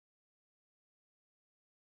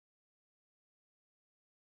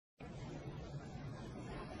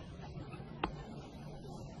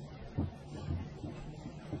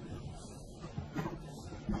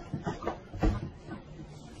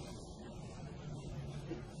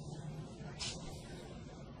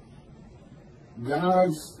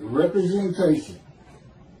God's representation,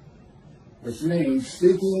 which means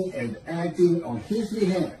speaking and acting on his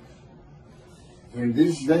behalf in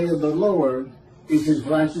this day of the Lord, is his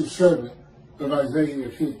righteous servant of Isaiah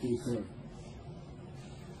 53.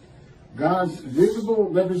 God's visible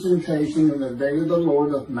representation in the day of the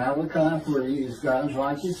Lord of Malachi 3 is God's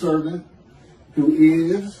righteous servant, who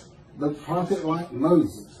is the prophet like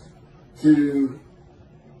Moses, to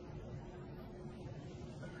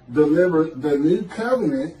deliver the new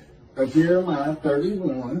covenant of Jeremiah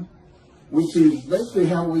 31, which is basically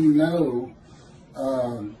how we know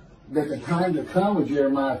that the time to come of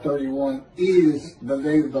Jeremiah 31 is the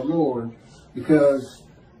day of the Lord, because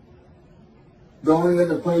the only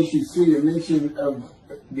other place you see a mention of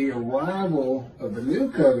the arrival of the new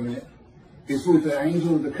covenant is with the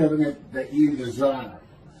angel of the covenant that you desire.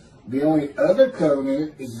 The only other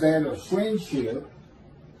covenant is that of friendship.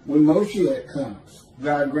 When Moshiach comes,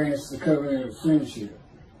 God grants the covenant of friendship.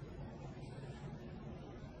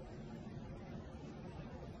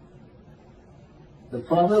 The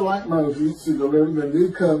prophet like Moses to deliver the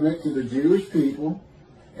new covenant to the Jewish people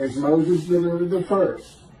as Moses delivered the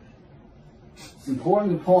first. It's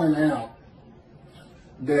important to point out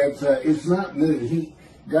that it's not new.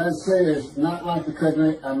 God says, not like the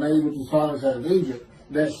covenant I made with your fathers out of Egypt.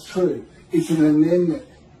 That's true. It's an amendment.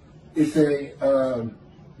 It's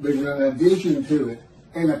there's an addition to it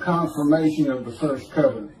and a confirmation of the first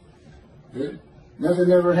covenant.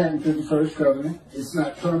 Nothing ever happened to the first covenant. It's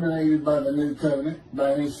not terminated by the new covenant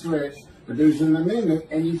by any stretch, but there's an amendment,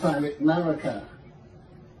 and you find it in Malachi.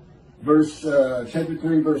 Chapter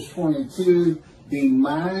 3, verse 22, be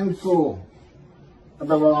mindful of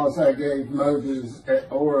the laws I gave Moses at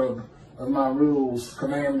Horeb, of my rules,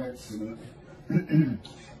 commandments. And,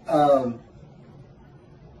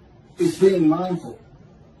 it's being mindful,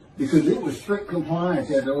 because it was strict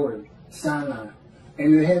compliance at Horeb, Sinai,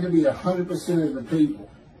 and it had to be 100% of the people.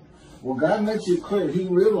 Well, God makes it clear. He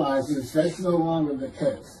realizes that's no longer the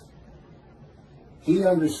case. He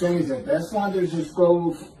understands that. That's why there's a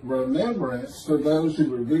scroll of remembrance for those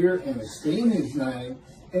who revere and esteem his name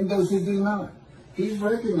and those who do not. He's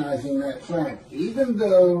recognizing that fact. Even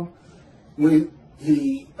though when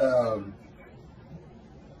he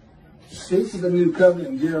speaks of the new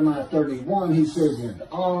covenant in Jeremiah 31, he says, and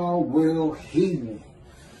all will heed me.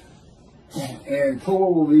 And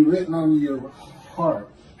Torah will be written on your heart.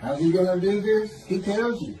 How's he going to do this? He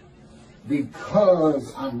tells you.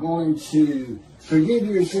 Because I'm going to forgive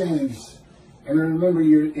your sins and remember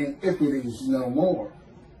your iniquities no more.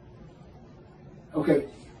 Okay,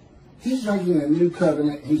 he's making a new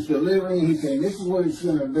covenant. He's delivering. He's saying this is what it's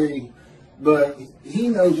going to be. But he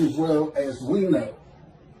knows as well as we know.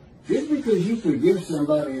 Just because you forgive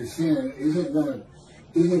somebody a sin isn't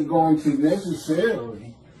going to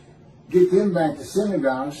necessarily get them back to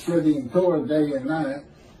synagogue, studying Torah day and night,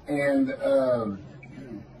 and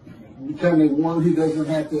becoming one who doesn't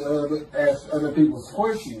have to ask other people's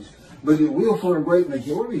questions. But it will for a great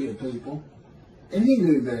majority of people. And he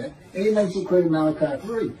knew that. And he makes it clear in Malachi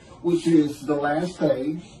 3, which is the last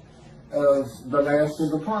page of the last of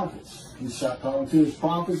the prophets. He's talking to his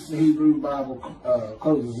prophets. The Hebrew Bible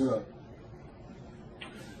closes up.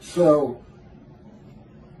 So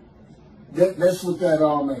that's what that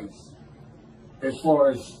all means. As far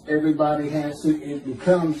as everybody has to, it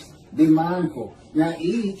becomes, be mindful. Now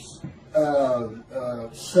each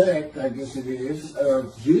sect, I guess it is,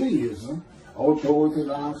 of Judaism,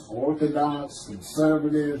 Orthodox,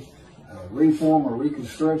 conservative, Reform or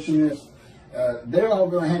Reconstructionist, they're all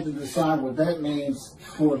going to have to decide what that means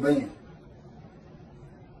for them.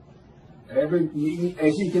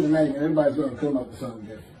 As you can imagine, everybody's going to come up with something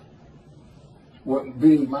different. What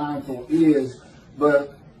being mindful is,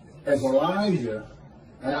 but as Elijah,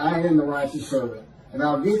 and I am the righteous servant, and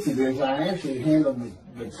I'll get to this, I actually handled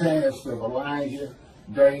the task of Elijah,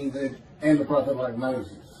 David, and the prophet like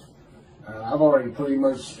Moses. I've already pretty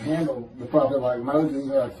much handled the prophet like Moses.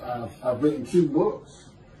 I've written 2 books.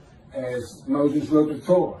 As Moses wrote the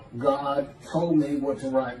Torah, God told me what to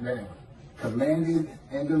write down, commanded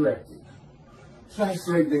and directed. It's not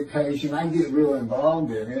straight dictation. I get real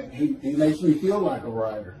involved in it. He makes me feel like a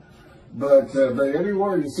writer. But every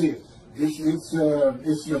word is his.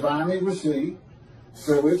 It's divinely received.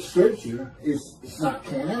 So it's scripture. It's not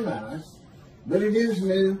canonized, but it is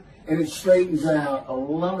new, and it straightens out a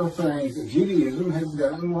lot of things that Judaism has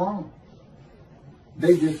done wrong.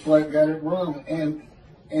 They just flat got it wrong, and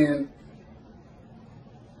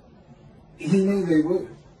he knew they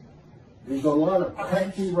would. There's a lot of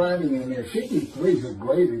cranky writing in there. 53 is a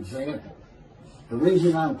great example. The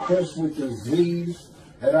reason I'm pressed with disease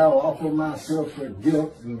that I'll offer myself for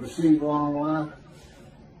guilt and receive long life.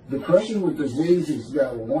 The person with disease has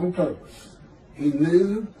got one purpose. He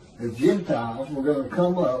knew the Gentiles were going to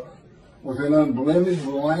come up with an unblemished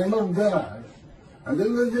Lamb of God under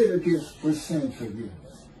Leviticus for sin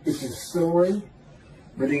forgiveness. It's a story,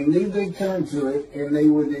 but he knew they'd turn to it and they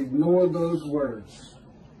would ignore those words.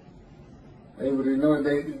 They would ignore.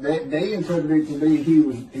 They interpreted it to be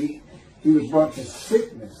he was brought to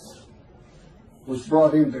sickness, was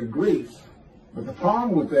brought into grief. But the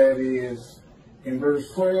problem with that is, in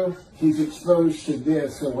verse 12, he's exposed to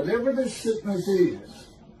death. So whatever this sickness is,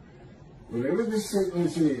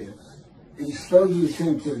 it exposes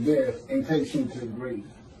him to death and takes him to grief.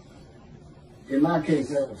 In my case,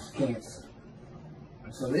 that was cancer.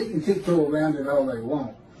 So they can tiptoe around it all they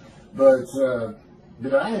want. But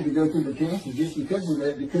I had to go through the cancer just because of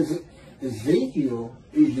that, because Ezekiel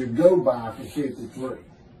is your go-by for 53.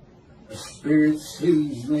 The Spirit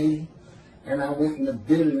seized me, and I went into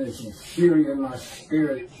bitterness and fury in my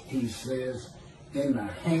spirit, he says, in the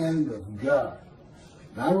hand of God.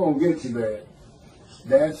 Now, I'm going to get to that.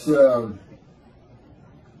 That's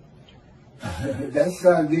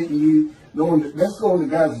God getting you that's going to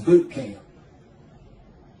God's boot camp.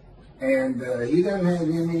 And he doesn't have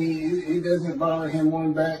it doesn't bother him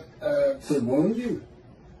one back to wound you,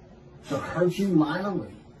 to hurt you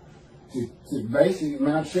mightily, to basically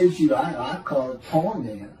maltreat you. I call it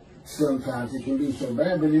torment. Sometimes it can be so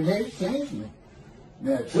bad, but it has changed me.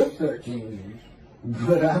 Now, it took 13 years,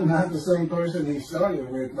 but I'm not the same person he started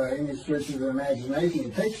with by any stretch of the imagination.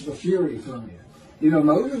 It takes the fury from you. You know,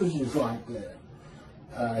 Moses was like that.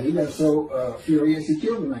 He got so furious he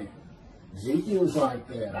killed a man. Ezekiel was like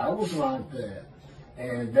that. I was like that.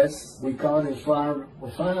 And we call it his fire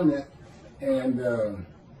refinement. And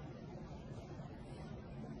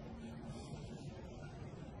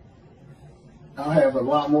I'll have a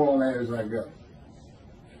lot more on that as I go.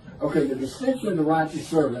 Okay, the description of the righteous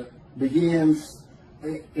servant begins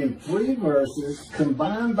in 3 verses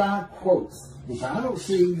combined by quotes, which I don't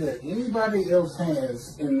see that anybody else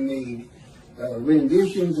has in the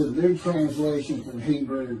renditions of their translation from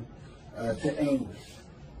Hebrew to English.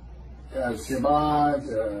 Shabbat,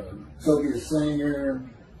 Soviet Singer,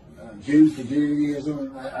 Jews for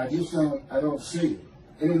Judaism. I don't see it.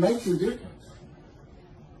 And it makes a difference.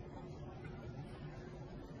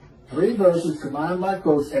 3 verses combined by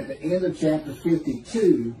quotes at the end of chapter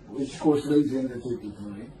 52, which of course leads into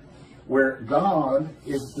 53, where God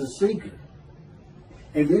is the speaker.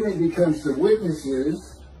 And then it becomes the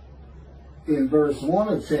witnesses in verse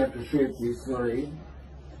 1 of chapter 53,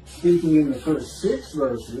 speaking in the first 6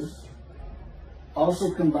 verses,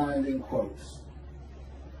 also combined in quotes.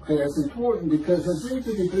 Okay, that's important because Isaiah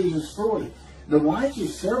 53 is a story. The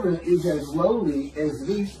righteous servant is as lowly as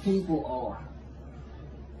these people are.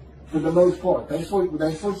 For the most part, that's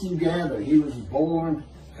what you gather. He was born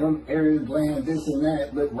from arid land, this and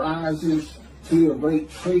that, but rises to a great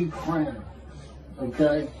tree crown.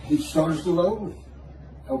 Okay, he starts lowly.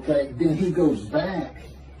 Okay, then he goes back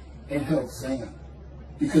and helps them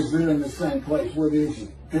because they're in the same place. What is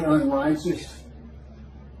it? They're unrighteous.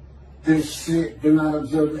 They're sick. They're not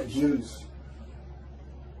observant Jews.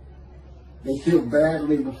 They feel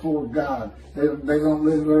badly before God. They don't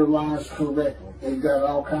live their lives correctly. They've got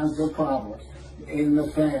all kinds of problems in the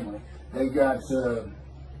family. They've got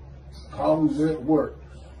problems at work.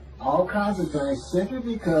 All kinds of things simply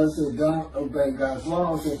because they don't obey God's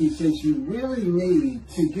laws that he says you really need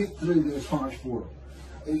to get through this harsh world.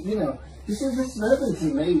 You know, he says it's nothing to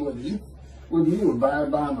me whether you abide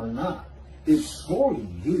by them or not. It's for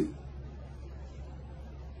you.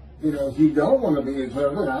 You know, if you don't want to be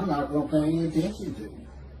observant, I'm not going to pay any attention to you.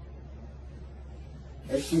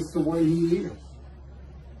 That's just the way he is.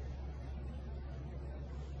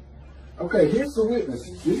 Okay, here's the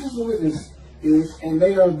witnesses. This is the witnesses, and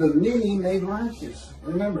they are the many made righteous.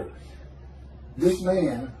 Remember, this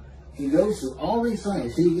man, he goes through all these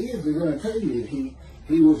things. They're going to tell you,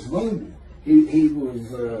 he was wounded.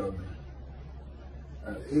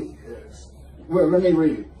 Well, let me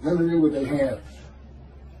read it. Let me read what they have.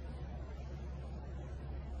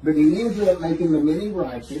 But he ends up making the many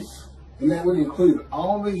righteous, and that would include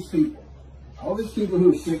all these people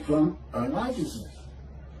who are sick from unrighteousness.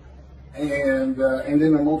 And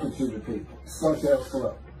then a multitude of people. It starts out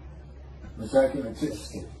slow, which I can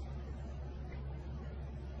attest to.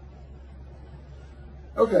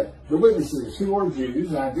 Okay, the witnesses who are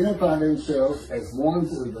Jews identify themselves as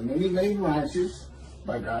ones of the many made righteous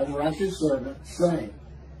by God's righteous servant, saying,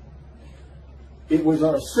 it was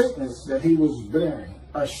our sickness that he was bearing,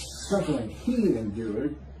 our suffering he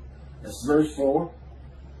endured. That's verse 4.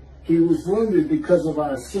 He was wounded because of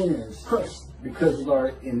our sins, crushed because of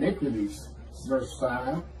our iniquities. Verse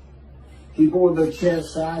 5. He bore the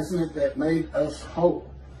chastisement that made us whole,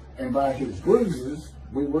 and by his bruises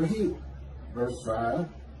we were healed. Verse 5.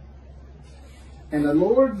 And the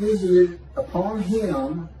Lord visited upon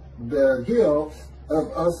him the guilt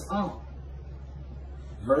of us all.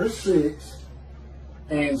 Verse 6.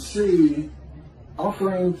 And see,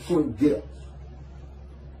 offering for guilt.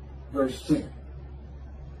 Verse 10.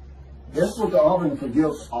 That's what the offering for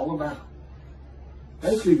guilt's all about.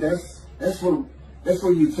 Basically, that's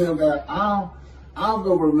where you tell God, I'll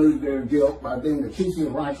go remove their guilt by being the teacher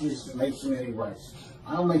of righteousness that makes them righteous.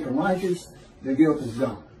 I'll make them righteous, their guilt is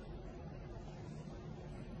gone.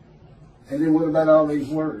 And then what about all these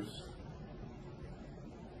words?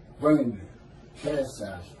 Wounded,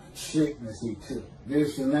 chastised, sickness he took,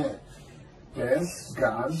 this and that. That's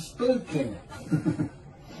God's boot camp.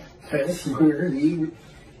 That's where he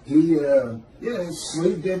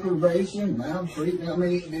sleep deprivation, maltreatment. I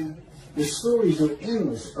mean, the stories are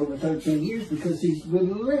endless over 13 years because he's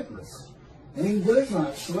relentless. And he does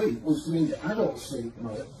not sleep, which means I don't sleep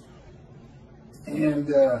much. And,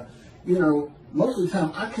 most of the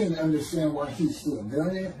time I can't understand why he's still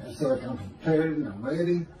doing it. I feel like I'm prepared and I'm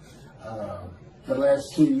ready. The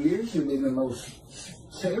last 2 years have been the most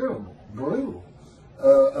terrible, brutal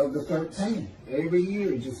of the 13. Every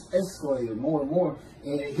year it just escalated more and more.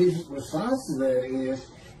 And his response to that is,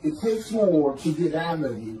 it takes more to get out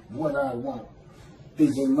of you what I want.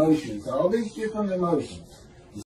 These emotions, all these different emotions.